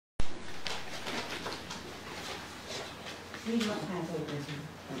Yeah,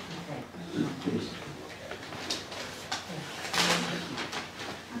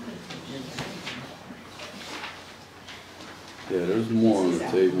 there's more on the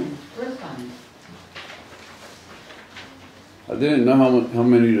table. I didn't know how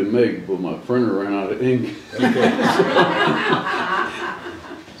many to make, but my printer ran out of ink.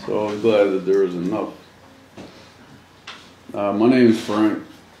 So I'm glad that there was enough. My name is Frank,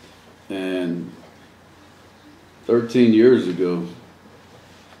 and 13 years ago,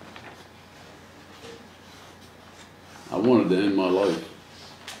 I wanted to end my life.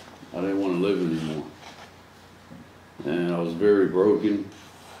 I didn't want to live anymore. And I was very broken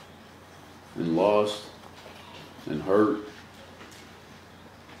and lost and hurt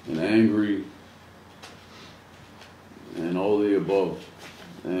and angry and all the above.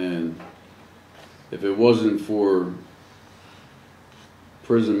 And if it wasn't for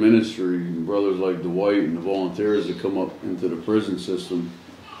prison ministry and brothers like Dwight and the volunteers that come up into the prison system,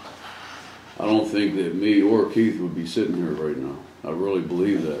 I don't think that me or Keith would be sitting here right now. I really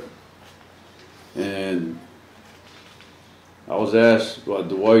believe that. And I was asked by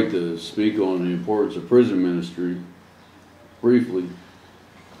Dwight to speak on the importance of prison ministry briefly,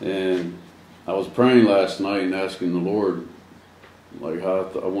 and I was praying last night and asking the Lord, like how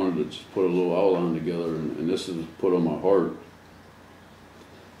I wanted to just put a little outline together, and this is put on my heart.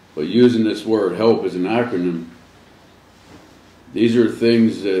 But using this word HELP as an acronym, these are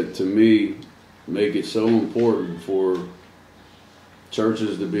things that to me make it so important for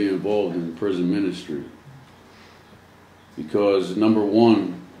churches to be involved in prison ministry. Because number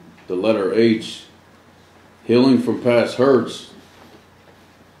one, the letter H, healing from past hurts,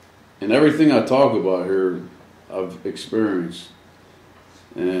 and everything I talk about here, I've experienced.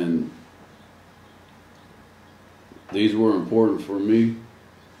 And these were important for me.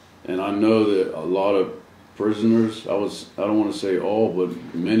 And I know that a lot of prisoners, I don't want to say all,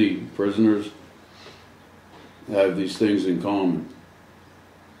 but many prisoners have these things in common.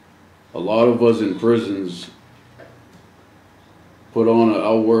 A lot of us in prisons put on an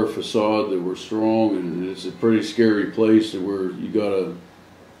outward facade that we're strong, and it's a pretty scary place where you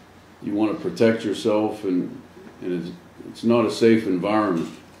want to protect yourself, and it's not a safe environment.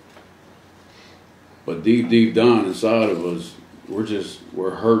 But deep down inside of us, we're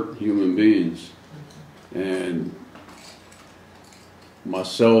hurt human beings. And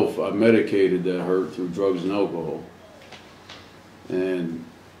myself, I medicated that hurt through drugs and alcohol. And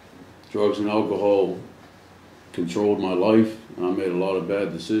drugs and alcohol controlled my life, and I made a lot of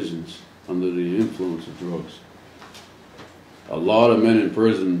bad decisions under the influence of drugs. A lot of men in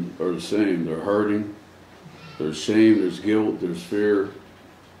prison are the same. They're hurting, there's shame, there's guilt, there's fear,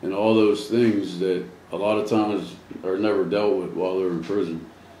 and all those things that a lot of times are never dealt with while they're in prison.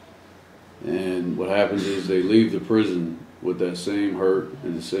 And what happens is they leave the prison with that same hurt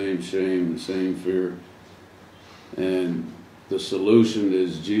and the same shame and the same fear. And the solution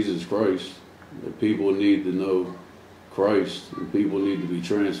is Jesus Christ. That people need to know Christ, and people need to be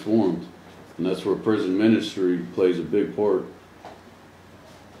transformed. And that's where prison ministry plays a big part.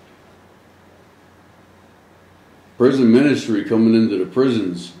 Prison ministry coming into the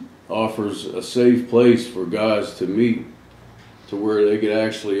prisons offers a safe place for guys to meet, to where they could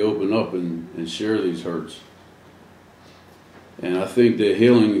actually open up and share these hurts. And I think that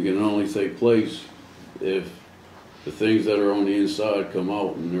healing can only take place if the things that are on the inside come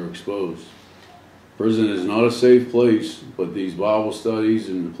out and they're exposed. Prison is not a safe place, but these Bible studies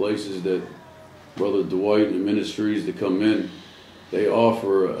and the places that Brother Dwight and the ministries that come in, they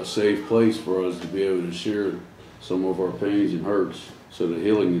offer a safe place for us to be able to share some of our pains and hurts so that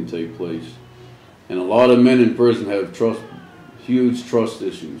healing can take place. And a lot of men in prison have huge trust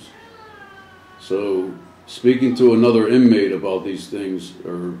issues. So speaking to another inmate about these things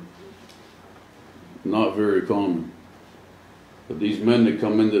are not very common. But these men that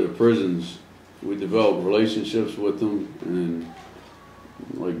come into the prisons, we develop relationships with them, and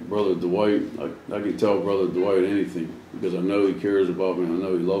like Brother Dwight, I can tell Brother Dwight anything because I know he cares about me, I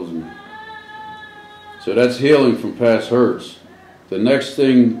know he loves me. So that's healing from past hurts. The next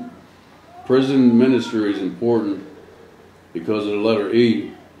thing, prison ministry is important because of the letter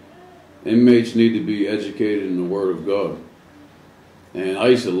E. Inmates need to be educated in the Word of God. And I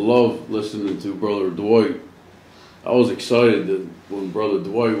used to love listening to Brother Dwight. I was excited that when Brother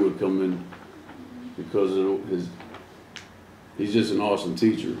Dwight would come in, because he's just an awesome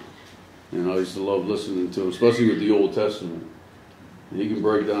teacher. And I used to love listening to him, especially with the Old Testament. He can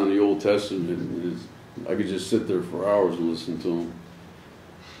break down the Old Testament, and I could just sit there for hours and listen to him.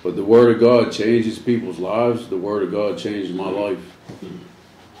 But the Word of God changes people's lives. The Word of God changed my life.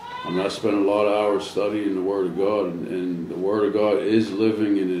 I I spent a lot of hours studying the Word of God, and the Word of God is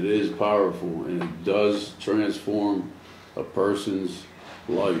living and it is powerful, and it does transform a person's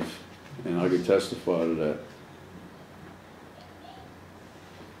life, and I can testify to that.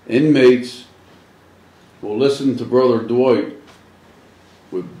 Inmates will listen to Brother Dwight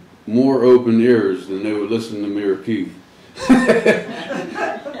with more open ears than they would listen to me or Keith.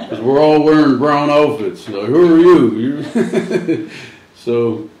 Because we're all wearing brown outfits. Like, who are you?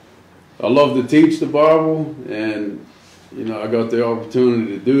 So I love to teach the Bible, and I got the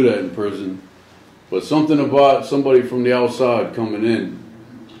opportunity to do that in prison. But something about somebody from the outside coming in,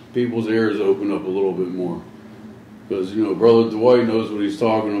 people's ears open up a little bit more. Because, Brother Dwight knows what he's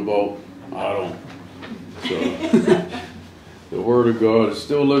talking about. I don't. So the Word of God is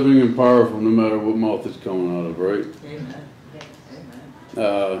still living and powerful no matter what mouth it's coming out of, right?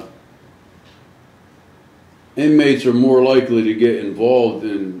 Amen. Inmates are more likely to get involved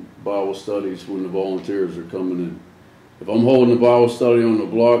in Bible studies when the volunteers are coming in. If I'm holding a Bible study on the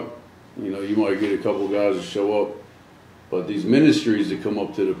block, you might get a couple guys to show up. But these ministries that come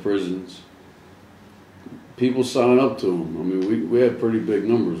up to the prisons, people sign up to them. I mean, we have pretty big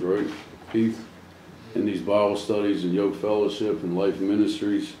numbers, right, Keith? In these Bible studies and Yoke Fellowship and Life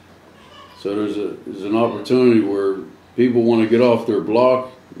Ministries. So there's an opportunity where people want to get off their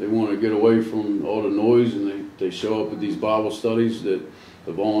block. They want to get away from all the noise, and they show up at these Bible studies that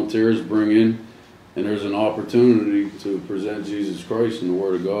the volunteers bring in, and there's an opportunity to present Jesus Christ and the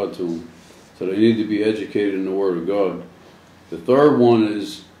Word of God to them. So they need to be educated in the Word of God. The third one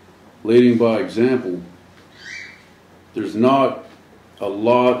is leading by example. There's not a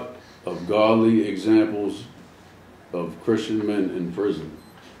lot of godly examples of Christian men in prison.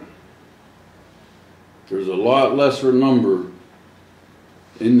 There's a lot lesser number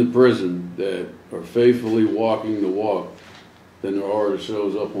in the prison that are faithfully walking the walk than there are that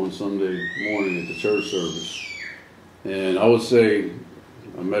shows up on Sunday morning at the church service. And I would say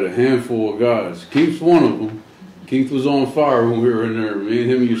I met a handful of guys. Keith's one of them. Keith was on fire when we were in there. Me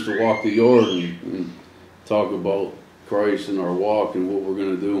and him used to walk the yard and talk about Christ and our walk and what we're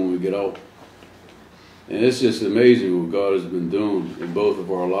going to do when we get out. And it's just amazing what God has been doing in both of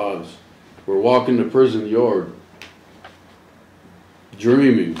our lives. We're walking the prison yard,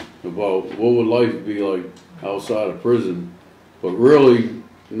 dreaming about what would life be like outside of prison, but really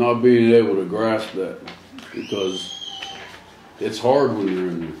not being able to grasp that, because it's hard when you're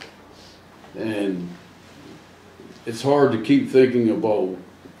in there. And it's hard to keep thinking about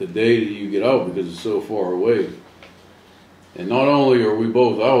the day that you get out because it's so far away. And not only are we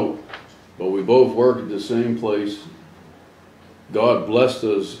both out, but we both work at the same place. God blessed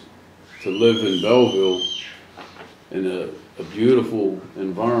us to live in Belleville in a beautiful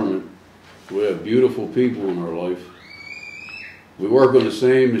environment. We have beautiful people in our life. We work on the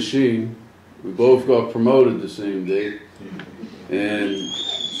same machine. We both got promoted the same day. And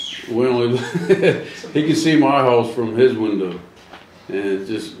we only he can see my house from his window. And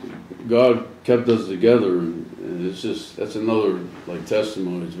just God kept us together, and it's just, that's another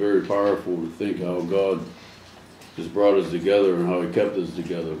testimony. It's very powerful to think how God just brought us together and how He kept us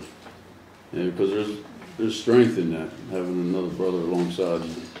together. And because there's strength in that, having another brother alongside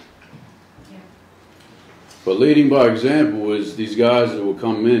you. Yeah. But leading by example is these guys that will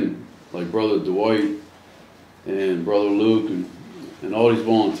come in, like Brother Dwight and Brother Luke and all these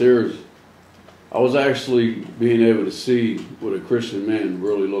volunteers. I was actually being able to see what a Christian man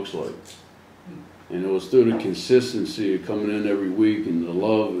really looks like. And it was through the consistency of coming in every week and the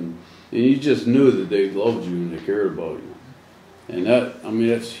love, and you just knew that they loved you and they cared about you. And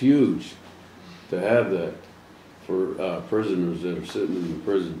that's huge to have that for prisoners that are sitting in the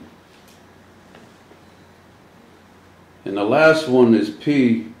prison. And the last one is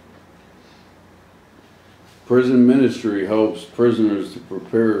P. Prison ministry helps prisoners to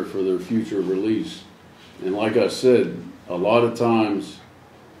prepare for their future release. And like I said, a lot of times,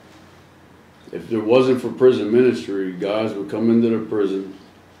 if there wasn't for prison ministry, guys would come into the prison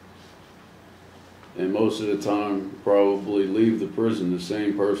and most of the time probably leave the prison the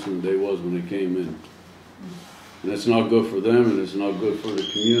same person they was when they came in. And that's not good for them, and it's not good for the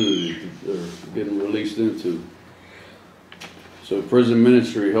community that they're getting released into. So prison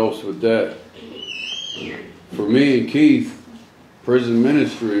ministry helps with that. For me and Keith, prison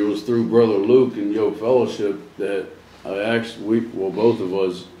ministry was through Brother Luke and Yoke Fellowship that both of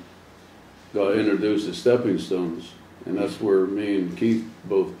us got introduced to Stepping Stones. And that's where me and Keith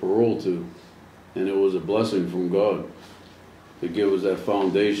both paroled to. And it was a blessing from God to give us that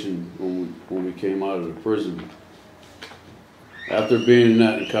foundation when we came out of the prison. After being in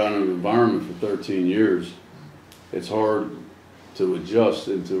that kind of environment for 13 years, it's hard to adjust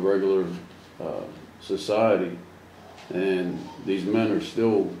into regular society. And these men are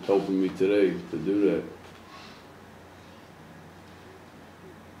still helping me today to do that.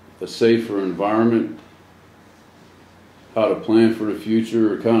 A safer environment, how to plan for the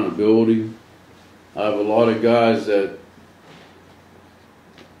future, accountability. I have a lot of guys that,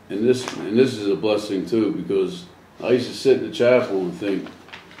 and this is a blessing too, because I used to sit in the chapel and think,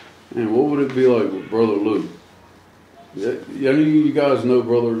 man, what would it be like with Brother Luke? Any of you guys know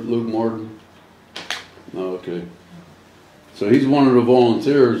Brother Luke Martin? No, okay. So he's one of the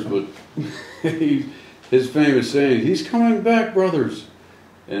volunteers, but his famous saying, he's coming back, brothers.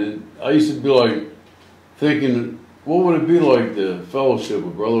 And I used to be like thinking, what would it be like the fellowship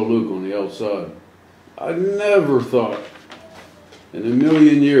with Brother Luke on the outside? I never thought in a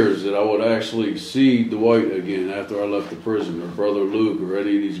million years that I would actually see Dwight again after I left the prison, or Brother Luke, or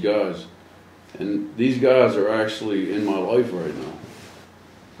any of these guys. And these guys are actually in my life right now.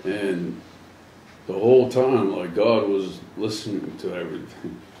 And the whole time, like, God was listening to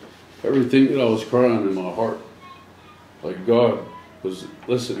everything. Everything that I was crying in my heart. Like, God was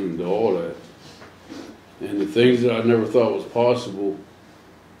listening to all that. And the things that I never thought was possible,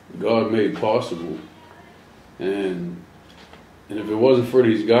 God made possible. And if it wasn't for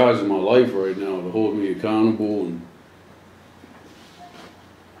these guys in my life right now to hold me accountable, and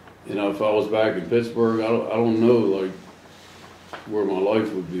you know, if I was back in Pittsburgh, I don't know like where my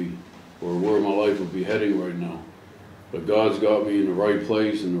life would be, or where my life would be heading right now. But God's got me in the right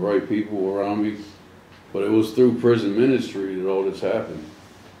place and the right people around me. But it was through prison ministry that all this happened.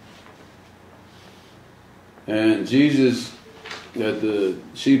 And Jesus, at the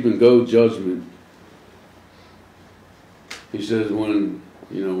sheep and goat judgment, he says, when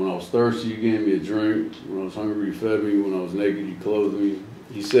I was thirsty, you gave me a drink. When I was hungry, you fed me. When I was naked, you clothed me.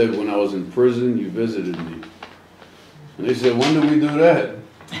 He said, when I was in prison, you visited me. And they said, when did we do that?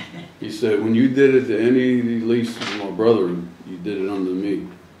 He said, when you did it to any of the least of my brethren, you did it unto me.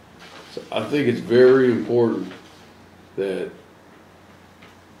 So I think it's very important that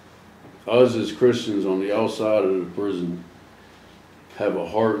us as Christians on the outside of the prison have a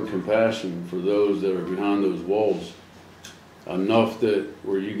heart and compassion for those that are behind those walls. Enough that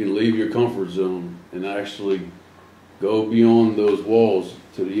where you can leave your comfort zone and actually go beyond those walls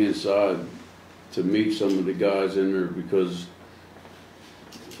to the inside to meet some of the guys in there, because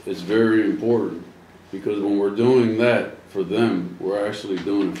it's very important. Because when we're doing that for them, we're actually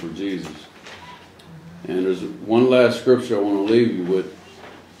doing it for Jesus. And there's one last scripture I want to leave you with.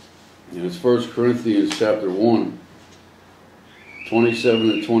 And it's 1 Corinthians chapter 1, 27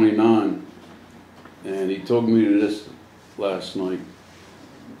 and 29. And he took me to this last night.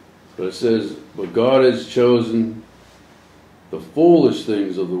 But it says, but God has chosen the foolish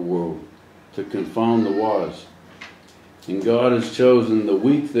things of the world to confound the wise. And God has chosen the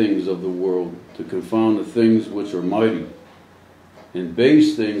weak things of the world to confound the things which are mighty, and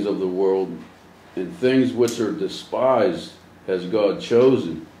base things of the world, and things which are despised has God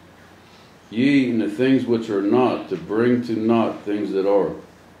chosen, ye and the things which are not, to bring to naught things that are.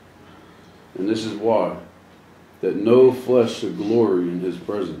 And this is why, that no flesh should glory in his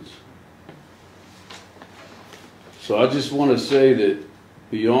presence. So I just want to say that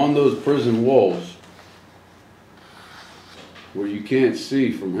beyond those prison walls, where you can't see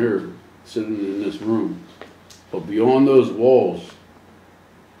from here, sitting in this room, but beyond those walls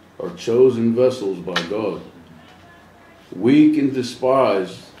are chosen vessels by God. Weak and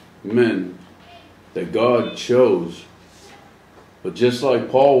despised men that God chose. But just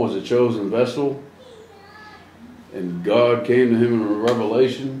like Paul was a chosen vessel, and God came to him in a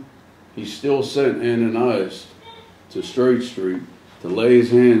revelation, he still sent Ananias to Straight Street to lay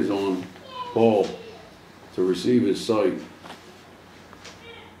his hands on Paul to receive his sight.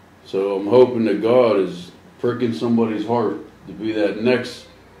 So I'm hoping that God is pricking somebody's heart to be that next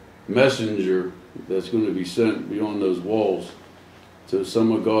messenger that's going to be sent beyond those walls to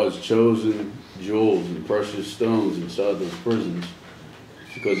some of God's chosen jewels and precious stones inside those prisons.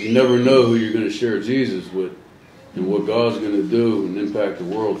 Because you never know who you're going to share Jesus with and what God's going to do and impact the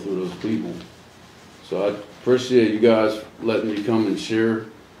world through those people. So I appreciate you guys letting me come and share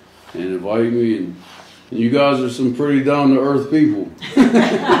and invite me. And you guys are some pretty down-to-earth people.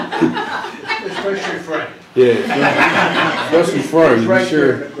 Especially Frank. Yeah, especially Frank.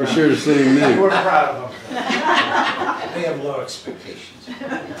 We share the same name. We're proud of him. They have low expectations.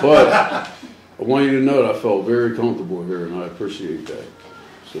 But I want you to know that I felt very comfortable here, and I appreciate that.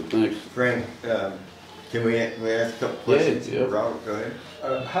 So thanks. Frank, can we ask a couple questions? Yeah. Robert, go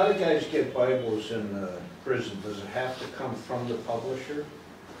ahead. How do guys get Bibles in prison? Does it have to come from the publisher?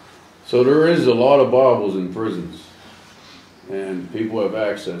 So there is a lot of Bibles in prisons. and people have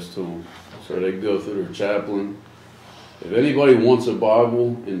access to them. So they go through their chaplain. If anybody wants a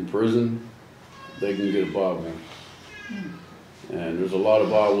Bible in prison, they can get a Bible. And there's a lot of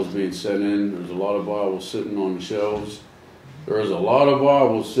Bibles being sent in. There's a lot of Bibles sitting on the shelves. There's a lot of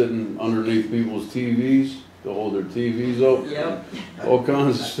Bibles sitting underneath people's TVs to hold their TVs up. Yep. All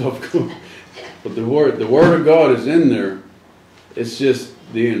kinds of stuff going. But the word of God is in there. It's just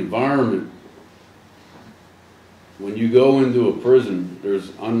the environment. When you go into a prison,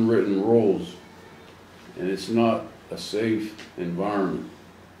 there's unwritten rules, and it's not a safe environment.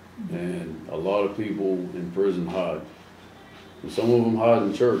 And a lot of people in prison hide. And some of them hide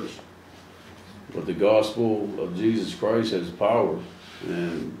in church. But the gospel of Jesus Christ has power.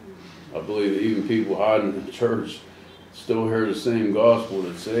 And I believe that even people hiding in the church still hear the same gospel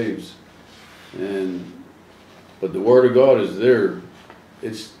that saves. But the word of God is there.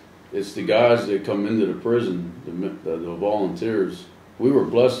 It's the guys that come into the prison, the volunteers. We were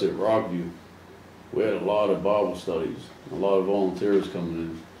blessed at Rockview. We had a lot of Bible studies, a lot of volunteers coming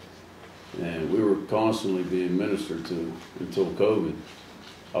in. And we were constantly being ministered to until COVID.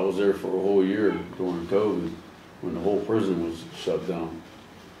 I was there for a whole year during COVID when the whole prison was shut down.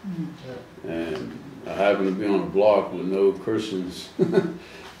 And I happened to be on a block with no Christians.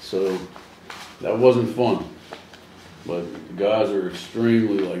 So that wasn't fun. But the guys are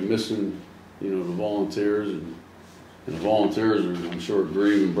extremely missing, the volunteers, and the volunteers are, I'm sure,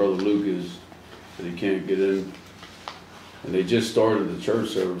 grieving Brother Lucas that he can't get in. And they just started the church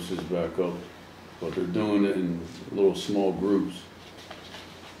services back up, but they're doing it in little small groups.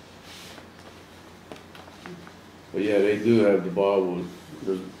 But yeah, they do have the Bible.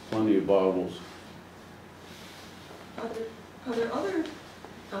 There's plenty of Bibles. Are there other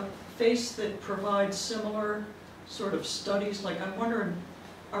faiths that provide similar sort of studies? Like, I'm wondering,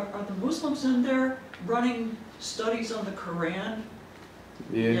 are the Muslims in there running studies on the Quran?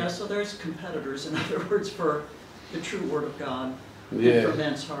 Yeah, so there's competitors, in other words, for the true Word of God, and for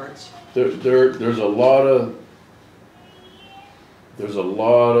men's hearts. There's a lot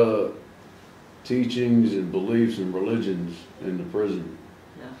of teachings and beliefs and religions in the prison.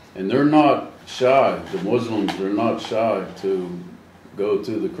 Yeah. And they're not shy. The Muslims, they're not shy to go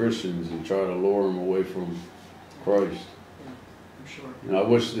to the Christians and try to lure them away from Christ. Yeah, I'm sure. And I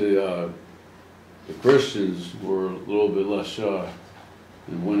wish the Christians were a little bit less shy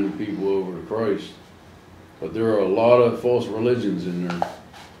in winning people over to Christ. But there are a lot of false religions in there,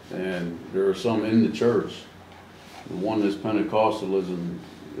 and there are some in the church. The one that's Pentecostalism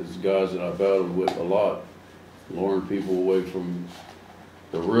is guys that I battled with a lot, luring people away from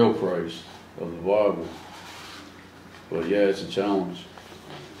the real Christ of the Bible. But yeah, it's a challenge.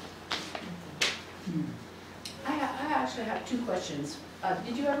 I actually have two questions.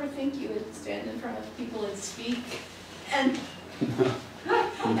 Did you ever think you would stand in front of people and speak? And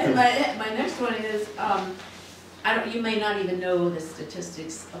my next one is, you may not even know the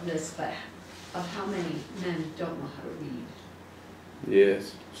statistics of this, but of how many men don't know how to read.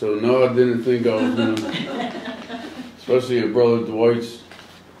 Yes. So no, I didn't think I was going to, especially if Brother Dwight's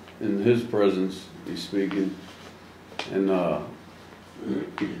in his presence, he's speaking. And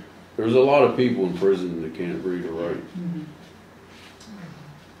there's a lot of people in prison that can't read or write.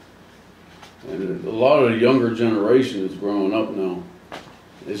 And a lot of the younger generation is growing up now.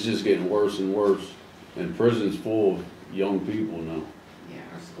 It's just getting worse and worse. And prison's full of young people now. Yeah,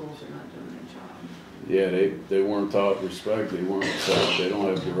 our schools are not doing their job. Yeah, they weren't taught respect. They weren't taught. They don't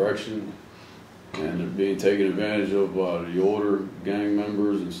have direction. And they're being taken advantage of by the older gang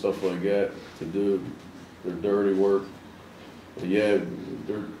members and stuff like that to do their dirty work. But yeah,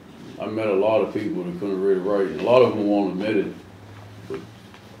 I met a lot of people that couldn't read or write. And a lot of them won't admit it.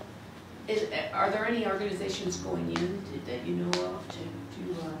 Are there any organizations going in that you know of to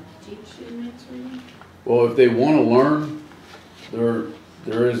teach inmates reading? Well, if they want to learn,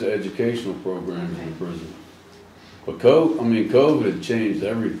 there is educational programs in prison. But COVID changed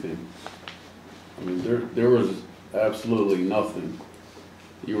everything. I mean, there was absolutely nothing.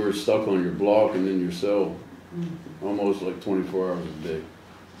 You were stuck on your block and in your cell, almost like 24 hours a day.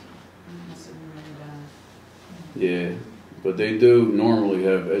 Yeah, but they do normally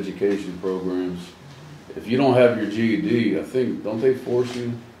have education programs. If you don't have your GED, I think, don't they force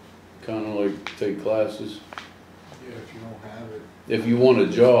you kind of like take classes? Yeah, if you don't have it. If you want a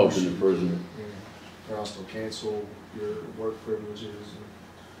job in the prison. Yeah. Or else they'll cancel your work privileges and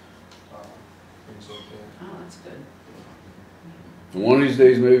things like that. Oh, that's good. And one of these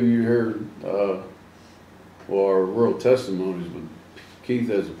days, maybe you hear, our real testimonies, but Keith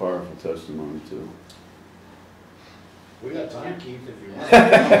has a powerful testimony too. We got time, Keith, if you want.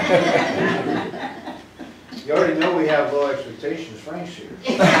 You already know we have low expectations, Frank's here.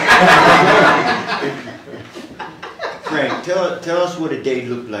 Frank, tell us what a day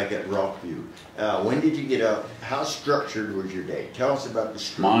looked like at Rockview. When did you get up? How structured was your day? Tell us about the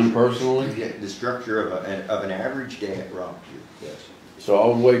structure. Mine personally? The structure of an average day at Rockview. Yes. So I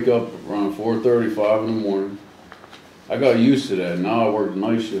would wake up around 4:30, 5 in the morning. I got used to that. Now I work the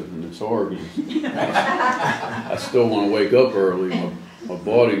night shift and it's hard. I still want to wake up early. My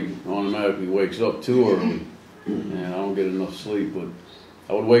body automatically wakes up too early and I don't get enough sleep. But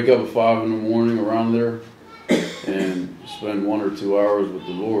I would wake up at 5 in the morning around there and spend 1 or 2 hours with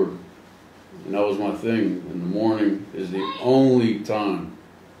the Lord. And that was my thing. In the morning is the only time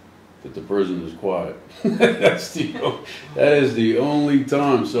that the prison is quiet. That is the only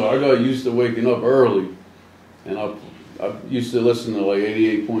time. So I got used to waking up early, and I used to listen to like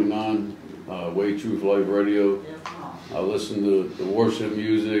 88.9 Way Truth Life Radio. I listened to the worship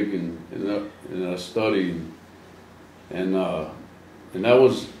music and I studied, and that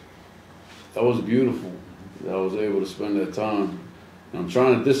was beautiful. That I was able to spend that time. And I'm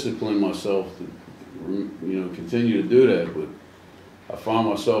trying to discipline myself to continue to do that, but I find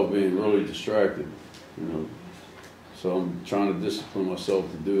myself being really distracted, so I'm trying to discipline myself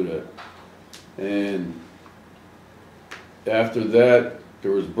to do that. And after that,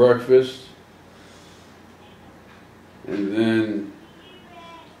 there was breakfast, and then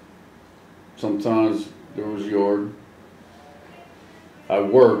sometimes there was yard. I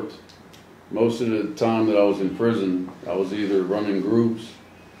worked. Most of the time that I was in prison, I was either running groups,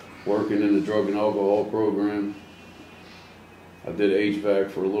 working in the drug and alcohol program. I did HVAC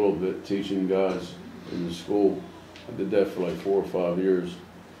for a little bit, teaching guys in the school. I did that for like 4 or 5 years.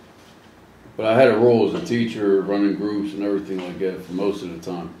 But I had a role as a teacher, running groups and everything like that for most of the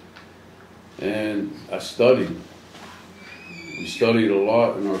time. And I studied. We studied a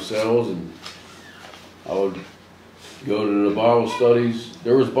lot in our cells, and I would go to the Bible studies.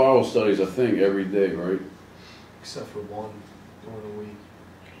 There was Bible studies, I think, every day, right? Except for one during the week.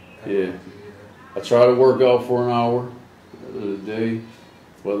 Yeah. I try to work out for an hour of the day,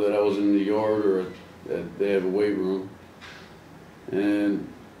 whether that was in the yard or they have a weight room. And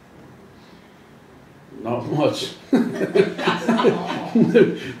not much. there's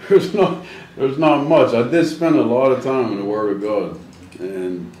not much. I did spend a lot of time in the Word of God,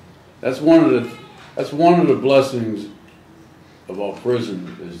 and that's one of the blessings of our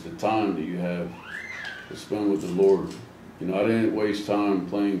prison is the time that you have to spend with the Lord. I didn't waste time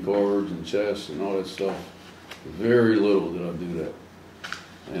playing cards and chess and all that stuff. Very little did I do that,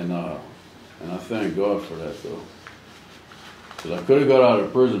 and I thank God for that though, because I could have got out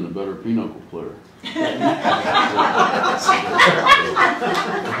of prison a better pinochle player.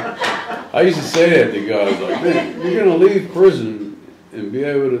 I used to say that to guys, like, man, you're gonna leave prison and be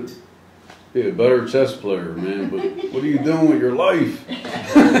able to be a better chess player, man, but what are you doing with your life?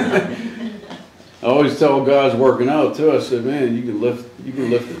 I always tell guys working out too, I said, man, you can lift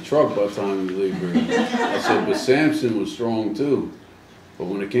a truck by the time you leave here. I said, but Samson was strong too. But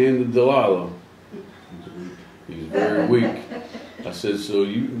when it came to Delilah, he was very weak. I said, so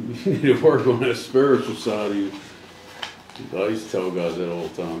you need to work on that spiritual side of you. I used to tell guys that all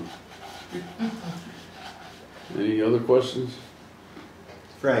the time. Any other questions?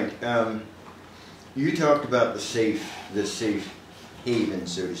 Frank, you talked about the safe haven,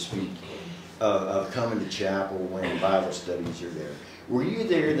 so to speak, of coming to chapel when Bible studies are there. Were you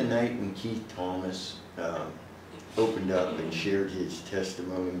there the night when Keith Thomas opened up and shared his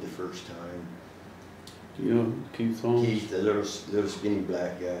testimony the first time? You know Keith Thomas? Keith, the little skinny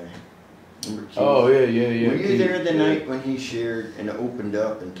black guy. Remember Keith? Oh, yeah. Were you Keith, there the night when he shared and opened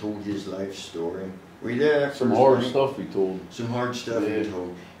up and told his life story? Were you there that some first hard night? stuff he told. Some hard stuff he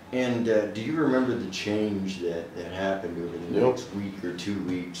told. And do you remember the change that happened over the next week or 2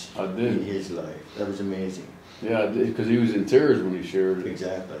 weeks I did. in his life? That was amazing. Yeah, I did, because he was in tears when he shared it.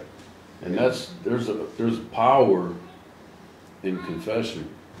 Exactly. And there's power in confession.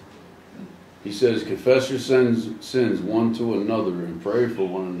 He says, confess your sins one to another and pray for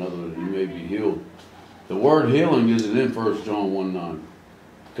one another that you may be healed. The word healing isn't in 1 John 1:9.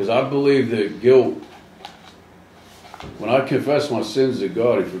 Because I believe that guilt, when I confess my sins to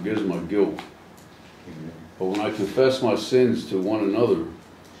God, He forgives my guilt. But when I confess my sins to one another,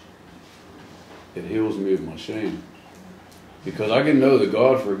 it heals me of my shame. Because I can know that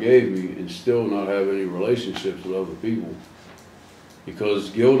God forgave me and still not have any relationships with other people. Because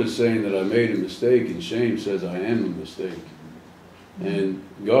guilt is saying that I made a mistake, and shame says I am a mistake. And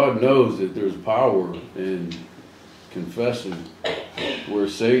God knows that there's power in confession, where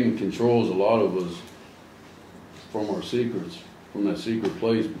Satan controls a lot of us from our secrets, from that secret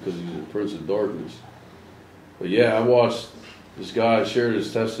place, because he's a prince of darkness. But yeah, I watched this guy share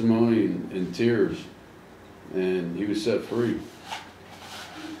his testimony in tears, and he was set free.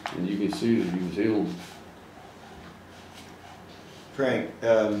 And you can see that he was healed. Frank,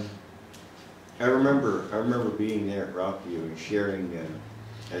 I remember being there at Rockview and sharing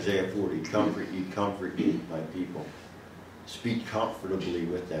Isaiah 40, comfort ye my people. Speak comfortably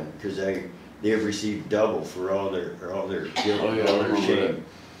with them, because they have received double for all their guilt, all their shame.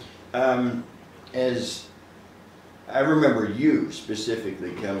 As I remember you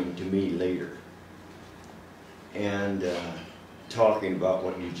specifically coming to me later and talking about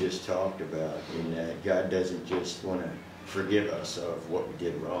what you just talked about, and that God doesn't just want to forgive us of what we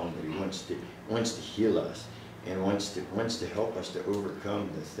did wrong, but He wants to heal us and wants to help us to overcome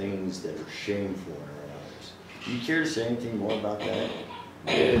the things that are shameful in our lives. Do you care to say anything more about that?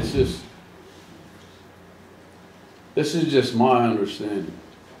 Yeah, it's just, this is just my understanding.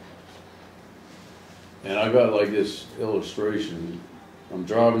 And I got like this illustration. I'm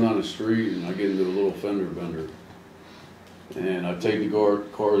driving down the street and I get into a little fender bender. And I take the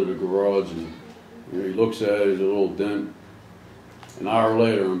car to the garage, and he looks at it, there's a little dent. An hour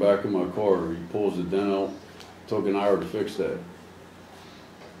later, I'm back in my car. He pulls the dent out. Took an hour to fix that.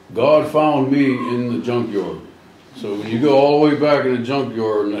 God found me in the junkyard. So when you go all the way back in the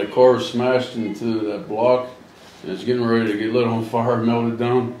junkyard and that car is smashed into that block and it's getting ready to get lit on fire and melted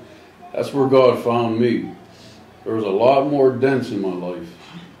down, that's where God found me. There was a lot more dents in my life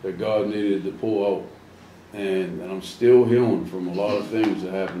that God needed to pull out. And I'm still healing from a lot of things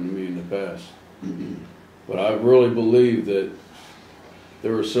that happened to me in the past. But I really believe that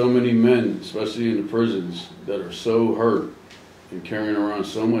there are so many men, especially in the prisons, that are so hurt and carrying around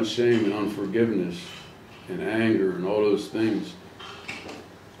so much shame and unforgiveness and anger and all those things.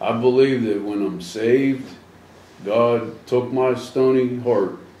 I believe that when I'm saved, God took my stony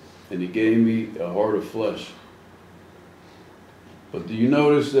heart and He gave me a heart of flesh. But do you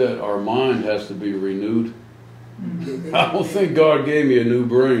notice that our mind has to be renewed? I don't think God gave me a new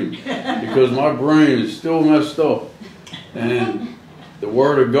brain, because my brain is still messed up. And the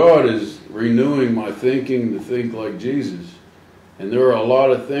Word of God is renewing my thinking to think like Jesus. And there are a lot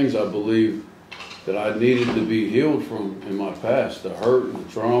of things I believe that I needed to be healed from in my past, the hurt and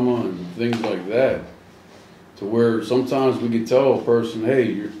the trauma and things like that, to where sometimes we can tell a person,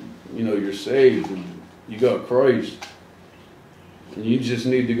 hey, you're saved and you got Christ, and you just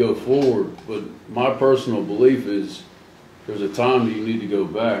need to go forward. But my personal belief is there's a time that you need to go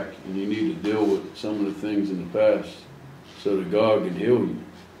back and you need to deal with some of the things in the past so that God can heal you.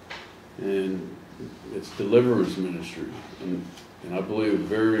 And it's deliverance ministry. And I believe it's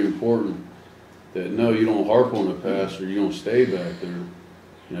very important that, no, you don't harp on the past or you don't stay back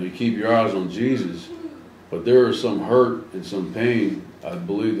there. You keep your eyes on Jesus. But there is some hurt and some pain, I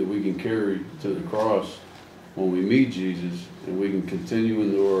believe, that we can carry to the cross when we meet Jesus, and we can continue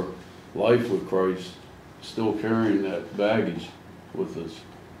into our life with Christ, still carrying that baggage with us.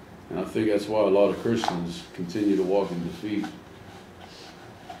 And I think that's why a lot of Christians continue to walk in defeat.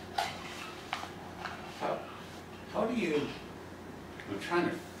 How do you, I'm trying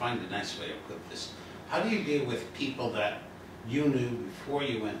to find a nice way to put this, how do you deal with people that you knew before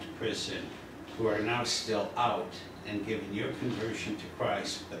you went to prison who are now still out and giving your conversion to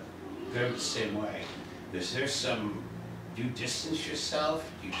Christ, but they're the same way? Is there some, do you distance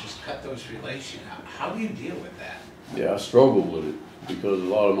yourself? Do you just cut those relations? How do you deal with that? Yeah, I struggle with it because a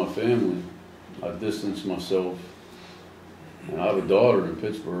lot of my family, I distance myself. And I have a daughter in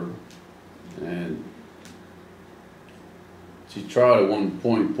Pittsburgh, and she tried at one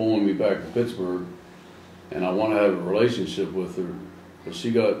point pulling me back to Pittsburgh, and I want to have a relationship with her, but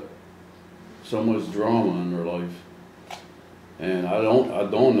she got so much drama in her life, and I don't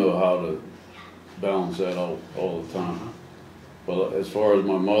know how to balance that all the time. But as far as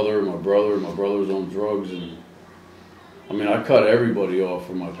my mother, my brother's on drugs, and I cut everybody off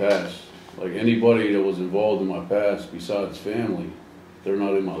from my past. Like anybody that was involved in my past besides family, they're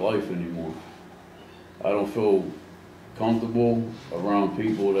not in my life anymore. I don't feel comfortable around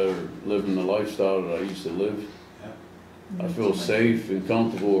people that are living the lifestyle that I used to live. I feel safe and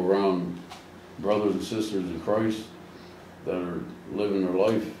comfortable around brothers and sisters in Christ that are living their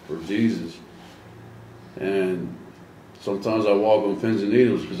life for Jesus. And sometimes I walk on pins and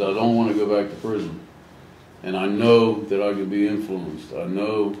needles because I don't want to go back to prison. And I know that I could be influenced. I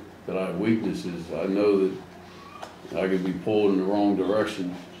know that I have weaknesses. I know that I could be pulled in the wrong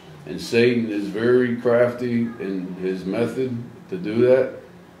direction. And Satan is very crafty in his method to do that.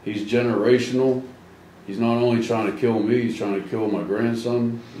 He's generational. He's not only trying to kill me, he's trying to kill my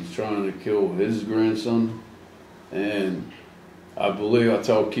grandson. He's trying to kill his grandson. And I believe, I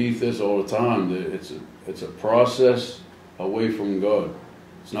tell Keith this all the time, that it's a process away from God.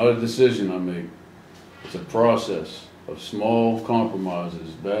 It's not a decision I make. It's a process of small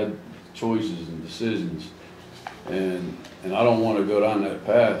compromises, bad choices and decisions. And I don't want to go down that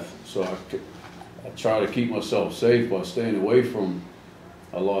path, so I try to keep myself safe by staying away from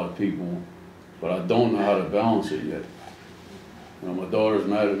a lot of people, but I don't know how to balance it yet. You know, my daughter's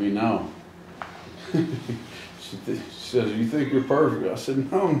mad at me now. She says, "You think you're perfect?" I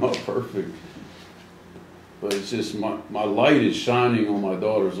said, "No, I'm not perfect." But it's just my light is shining on my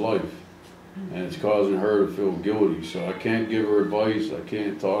daughter's life, and it's causing her to feel guilty. So I can't give her advice. I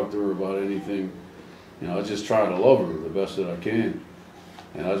can't talk to her about anything. You know, I just try to love her the best that I can,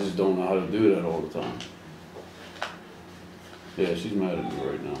 and I just don't know how to do that all the time. Yeah, she's mad at me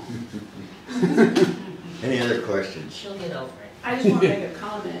right now. Any other questions? She'll get over it. I just want to make a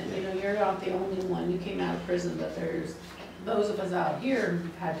comment, you know, you're not the only one, you came out of prison, but there's, those of us out here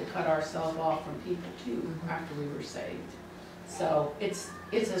who've had to cut ourselves off from people too, after we were saved. So it's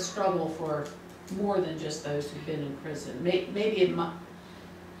a struggle for more than just those who've been in prison. Maybe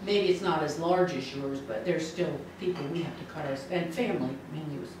it's not as large as yours, but there's still people we have to cut our, and family,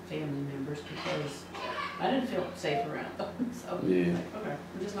 mainly it was family members, because I didn't feel safe around them, so, Yeah. like, okay,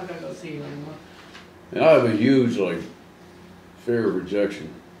 I'm just not gonna go see you anymore. And I have a huge, fear of rejection.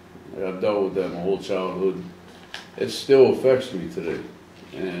 I've dealt with that my whole childhood. It still affects me today.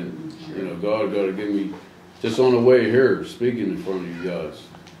 And, you know, God got to give me, just on the way here, speaking in front of you guys.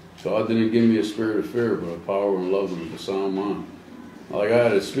 God didn't give me a spirit of fear, but a power and love and a sound mind. Like, I had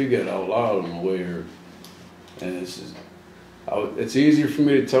to speak it out loud on the way here. And it's easier for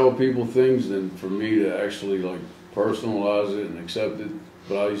me to tell people things than for me to actually, personalize it and accept it.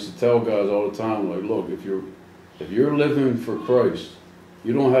 But I used to tell guys all the time, look, if you're living for Christ,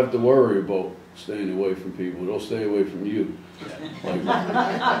 you don't have to worry about staying away from people. They'll stay away from you.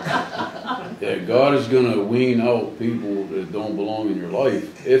 Yeah, God is going to wean out people that don't belong in your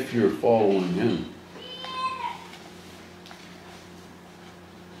life if you're following Him.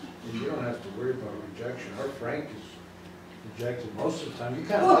 And you don't have to worry about rejection. Our Frank is rejected most of the time. You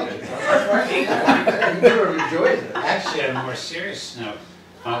kind of like it. Frank, you never enjoyed it. Actually, on a more serious note,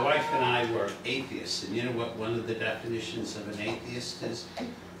 my wife and I were atheists, and you know what one of the definitions of an atheist is?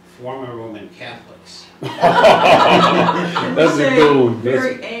 Former Roman Catholics. That's a good one.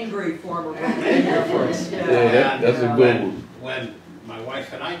 Very angry former Roman Catholics. That's a good one. When my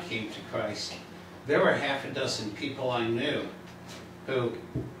wife and I came to Christ, there were half a dozen people I knew who,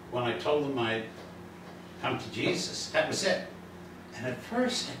 when I told them I'd come to Jesus, that was it. And at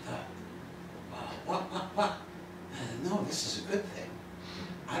first I thought, what? No, this is a good thing.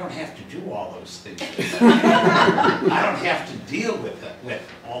 I don't have to do all those things. I don't have to deal with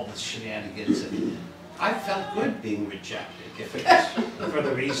all the shenanigans. And I felt good being rejected, if it was for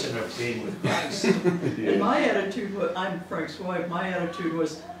the reason of being with Christ. And my attitude was, I'm Frank's wife, my attitude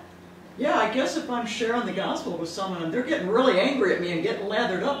was, yeah, I guess if I'm sharing the gospel with someone and they're getting really angry at me and getting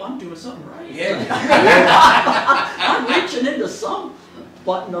lathered up, I'm doing something right. Yeah. I'm reaching into some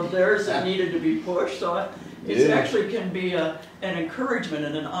button of theirs that needed to be pushed, so it actually can be an encouragement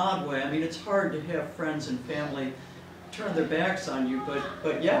in an odd way. I mean, it's hard to have friends and family turn their backs on you,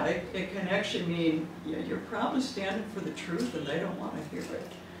 but yeah, it can actually mean you're probably standing for the truth and they don't want to hear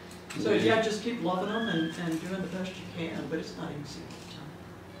it. So yeah, just keep loving them and doing the best you can, but it's not easy all the time.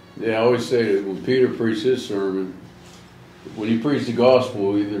 Yeah, I always say that when Peter preached his sermon, when you preach the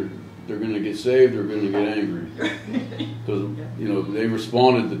gospel, either they're going to get saved or going to get angry. Because, you know, they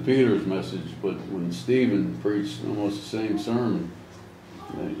responded to Peter's message, but when Stephen preached almost the same sermon,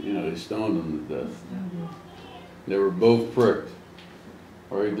 they stoned him to death. They were both pricked.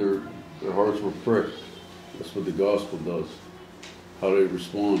 Right? Their hearts were pricked. That's what the gospel does. How they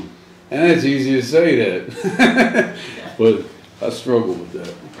respond. And it's easy to say that. But I struggle with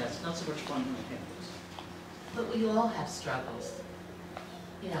that. That's not so much fun when it happens. But we all have struggles,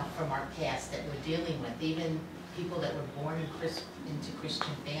 from our past that we're dealing with. Even people that were born into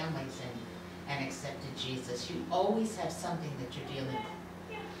Christian families and accepted Jesus. You always have something that you're dealing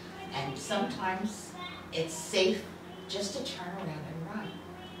with. And sometimes it's safe just to turn around and run.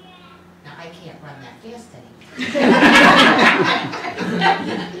 Now, I can't run that fast anymore.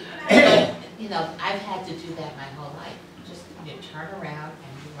 But, I've had to do that my whole life. Just you turn around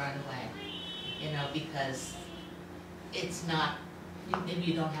and you run away, because it's not, maybe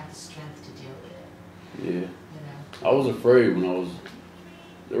you don't have the strength to deal with it. Yeah. I was afraid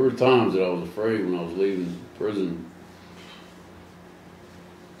there were times that I was afraid when I was leaving prison.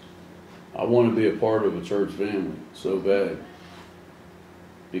 I want to be a part of a church family so bad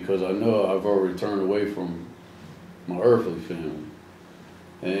because I know I've already turned away from my earthly family.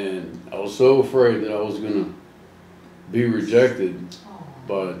 And I was so afraid that I was going to be rejected Oh.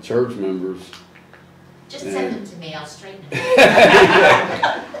 by church members. Just send them to me, I'll straighten them.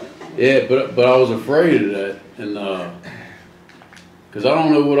 Yeah, but I was afraid of that, and because I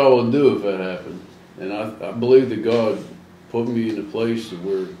don't know what I would do if that happened. And I believe that God put me in a place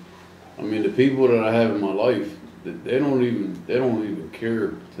where, I mean, the people that I have in my life, that they don't even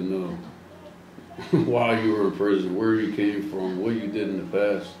care to know why you were in prison, where you came from, what you did in the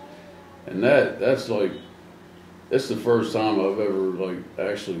past. And that's the first time I've ever like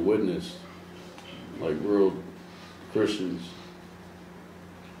actually witnessed like real Christians.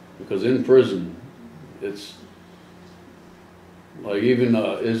 Because in prison, it's like even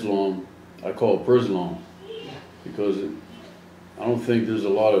Islam, I call it Prislam, because I don't think there's a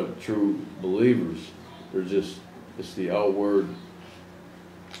lot of true believers. It's the outward.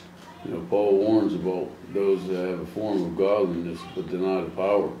 You know, Paul warns about those that have a form of godliness but deny the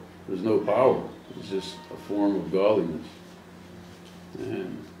power. There's no power. It's just a form of godliness.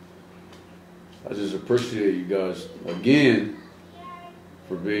 And I just appreciate you guys again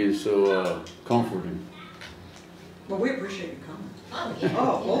for being so comforting. Well, we appreciate you coming. Oh, yeah.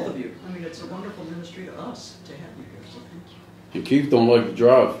 Oh, both of you. I mean, it's a wonderful ministry to us to have you here, so thank you. And Keith don't like to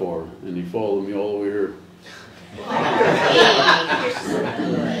drive far, and he followed me all the way here. Hey, you're so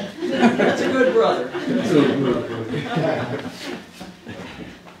good. That's a good brother.